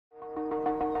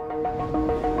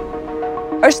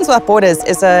Oceans Without Borders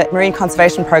is a marine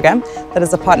conservation program that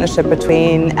is a partnership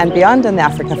between andBeyond and the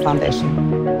Africa Foundation.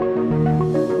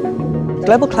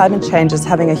 Global climate change is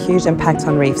having a huge impact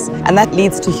on reefs, and that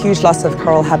leads to huge loss of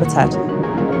coral habitat.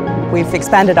 We've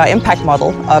expanded our impact model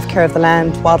of care of the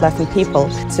land, wildlife and people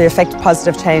to effect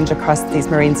positive change across these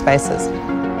marine spaces.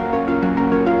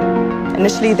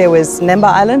 Initially there was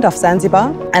Mnemba Island off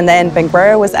Zanzibar, and then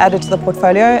Benguerra was added to the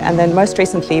portfolio, and then most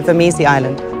recently Vamizi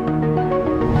Island.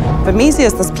 Vamizi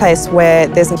is this place where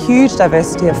there's a huge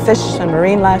diversity of fish and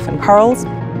marine life and corals.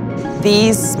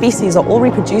 These species are all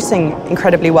reproducing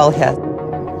incredibly well here.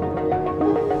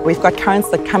 We've got currents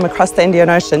that come across the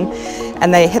Indian Ocean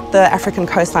and they hit the African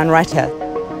coastline right here.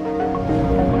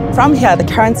 From here, the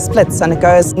current splits and it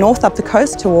goes north up the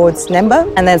coast towards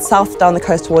Mnemba and then south down the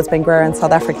coast towards Benguerra in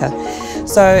South Africa.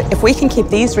 So if we can keep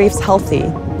these reefs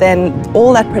healthy, then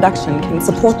all that production can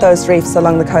support those reefs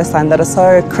along the coastline that are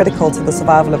so critical to the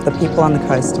survival of the people on the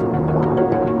coast.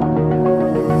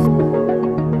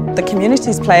 The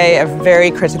communities play a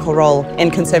very critical role in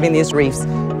conserving these reefs.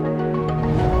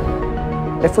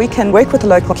 If we can work with the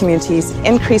local communities,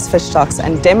 increase fish stocks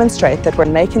and demonstrate that we're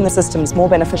making the systems more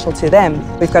beneficial to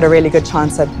them, we've got a really good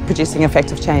chance at producing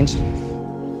effective change.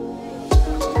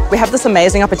 We have this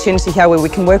amazing opportunity here where we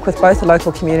can work with both the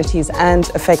local communities and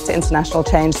affect international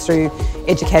change through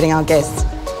educating our guests.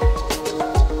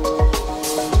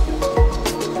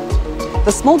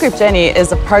 The Small Group Journey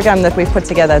is a program that we've put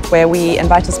together where we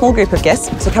invite a small group of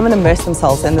guests to come and immerse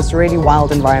themselves in this really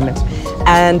wild environment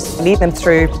and lead them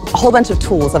through a whole bunch of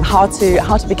tools on how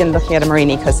to begin looking at a marine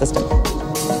ecosystem.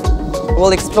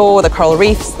 We'll explore the coral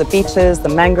reefs, the beaches, the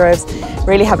mangroves,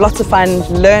 really have lots of fun,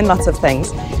 learn lots of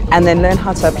things, and then learn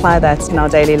how to apply that in our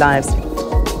daily lives.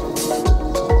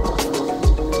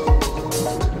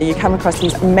 You come across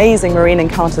these amazing marine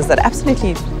encounters that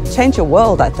absolutely change your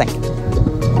world, I think.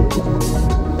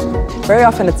 Very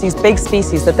often it's these big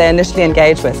species that they initially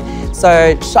engage with.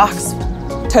 So sharks,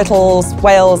 turtles,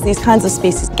 whales, these kinds of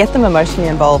species, get them emotionally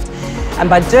involved. And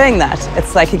by doing that,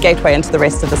 it's like a gateway into the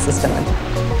rest of the system.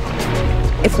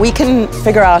 If we can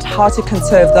figure out how to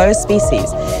conserve those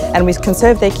species and we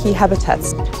conserve their key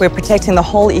habitats, we're protecting the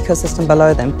whole ecosystem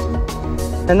below them.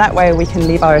 In that way, we can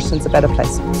leave our oceans a better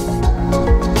place.